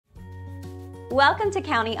Welcome to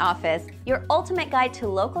County Office, your ultimate guide to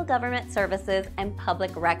local government services and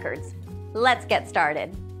public records. Let's get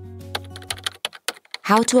started.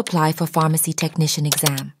 How to apply for pharmacy technician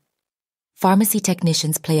exam. Pharmacy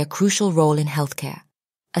technicians play a crucial role in healthcare,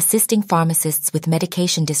 assisting pharmacists with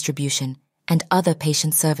medication distribution and other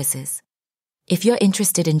patient services. If you're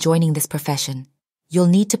interested in joining this profession, you'll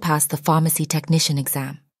need to pass the pharmacy technician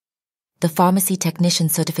exam. The Pharmacy Technician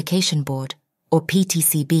Certification Board, or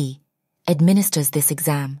PTCB, administers this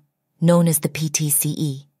exam, known as the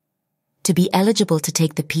PTCE. To be eligible to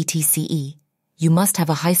take the PTCE, you must have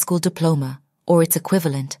a high school diploma or its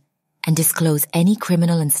equivalent and disclose any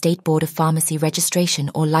criminal and State Board of Pharmacy registration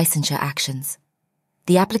or licensure actions.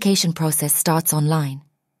 The application process starts online.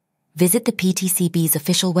 Visit the PTCB's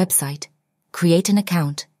official website, create an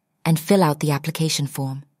account, and fill out the application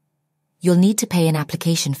form. You'll need to pay an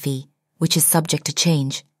application fee, which is subject to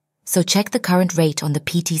change, so check the current rate on the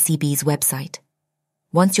PTCB's website.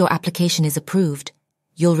 Once your application is approved,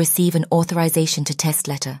 you'll receive an authorization to test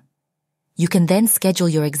letter. You can then schedule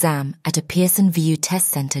your exam at a Pearson VU test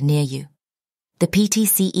center near you. The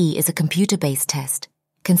PTCE is a computer-based test,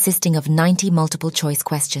 consisting of 90 multiple-choice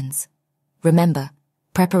questions. Remember,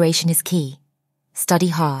 preparation is key. Study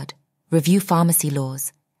hard, review pharmacy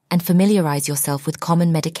laws, and familiarize yourself with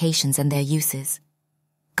common medications and their uses.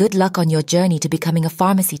 Good luck on your journey to becoming a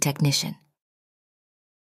pharmacy technician.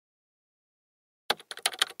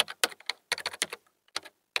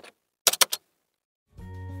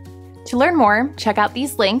 To learn more, check out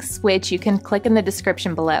these links, which you can click in the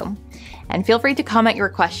description below. And feel free to comment your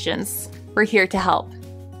questions. We're here to help.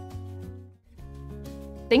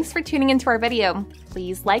 Thanks for tuning into our video.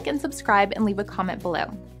 Please like and subscribe and leave a comment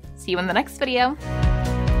below. See you in the next video.